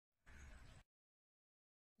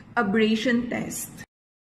Abrasion test.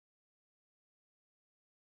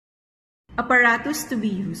 Apparatus to be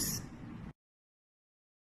used.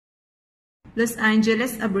 Los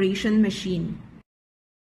Angeles abrasion machine.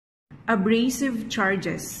 Abrasive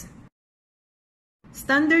charges.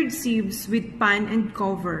 Standard sieves with pan and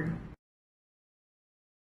cover.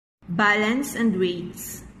 Balance and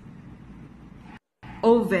weights.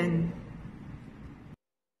 Oven.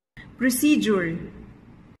 Procedure.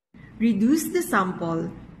 Reduce the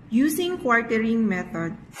sample using quartering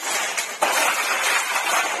method.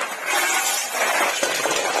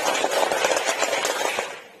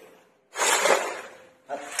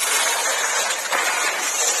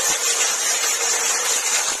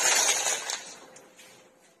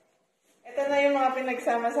 Ito na yung mga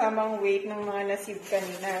pinagsama-samang weight ng mga nasib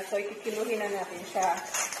kanina. So, ikikiluhin na natin siya.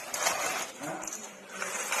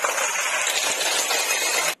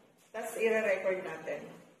 Tapos, i-record natin.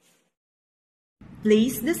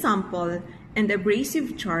 Place the sample and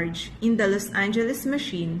abrasive charge in the Los Angeles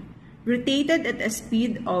machine, rotated at a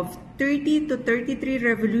speed of 30 to 33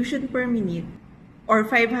 revolutions per minute, or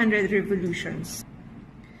 500 revolutions.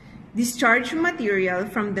 Discharge material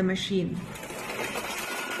from the machine.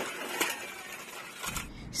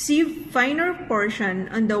 Sieve finer portion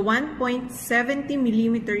on the 1.70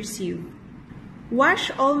 mm sieve.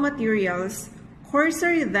 Wash all materials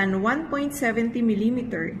coarser than 1.70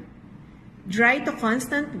 mm. Dry to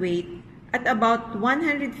constant weight at about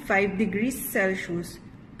 105 degrees Celsius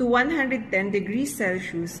to 110 degrees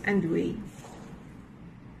Celsius and weigh.